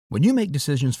When you make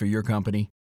decisions for your company,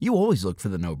 you always look for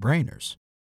the no-brainers.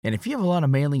 And if you have a lot of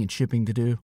mailing and shipping to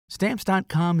do,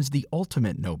 Stamps.com is the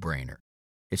ultimate no-brainer.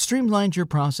 It streamlines your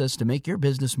process to make your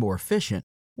business more efficient,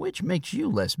 which makes you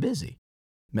less busy.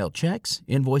 Mail checks,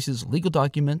 invoices, legal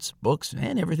documents, books,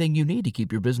 and everything you need to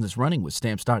keep your business running with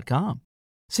Stamps.com.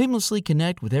 Seamlessly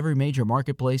connect with every major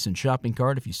marketplace and shopping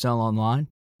cart if you sell online.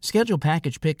 Schedule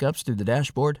package pickups through the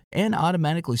dashboard and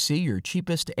automatically see your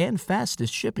cheapest and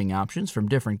fastest shipping options from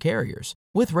different carriers,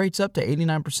 with rates up to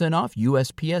 89% off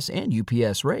USPS and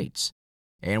UPS rates.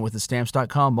 And with the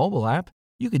Stamps.com mobile app,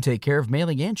 you can take care of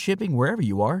mailing and shipping wherever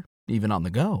you are, even on the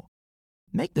go.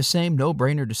 Make the same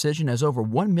no-brainer decision as over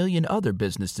 1 million other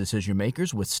business decision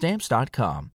makers with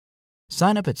Stamps.com.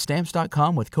 Sign up at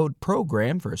Stamps.com with code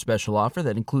PROGRAM for a special offer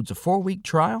that includes a 4-week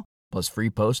trial, plus free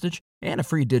postage and a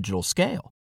free digital scale.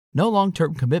 No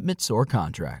long-term commitments or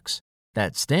contracts.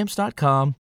 That's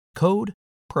Stamps.com, code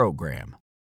PROGRAM.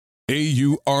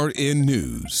 AURN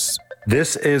News.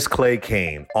 This is Clay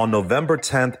Kane. On November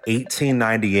 10th,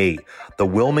 1898, the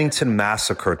Wilmington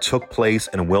Massacre took place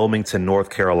in Wilmington, North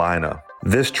Carolina.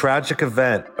 This tragic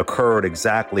event occurred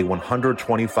exactly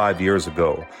 125 years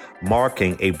ago,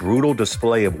 marking a brutal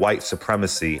display of white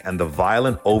supremacy and the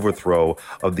violent overthrow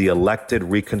of the elected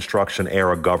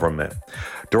Reconstruction-Era government.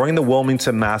 During the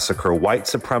Wilmington Massacre, white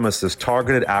supremacists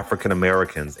targeted African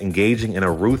Americans, engaging in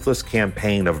a ruthless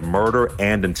campaign of murder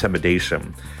and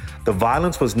intimidation. The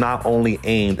violence was not only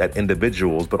aimed at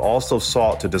individuals, but also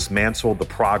sought to dismantle the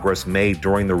progress made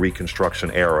during the Reconstruction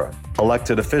era.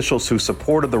 Elected officials who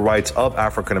supported the rights of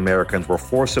African Americans were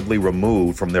forcibly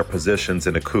removed from their positions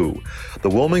in a coup. The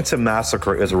Wilmington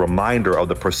Massacre is a reminder of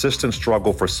the persistent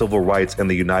struggle for civil rights in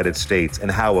the United States and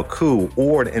how a coup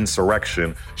or an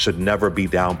insurrection should never be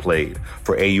downplayed.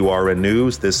 For AURN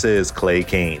News, this is Clay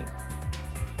Kane.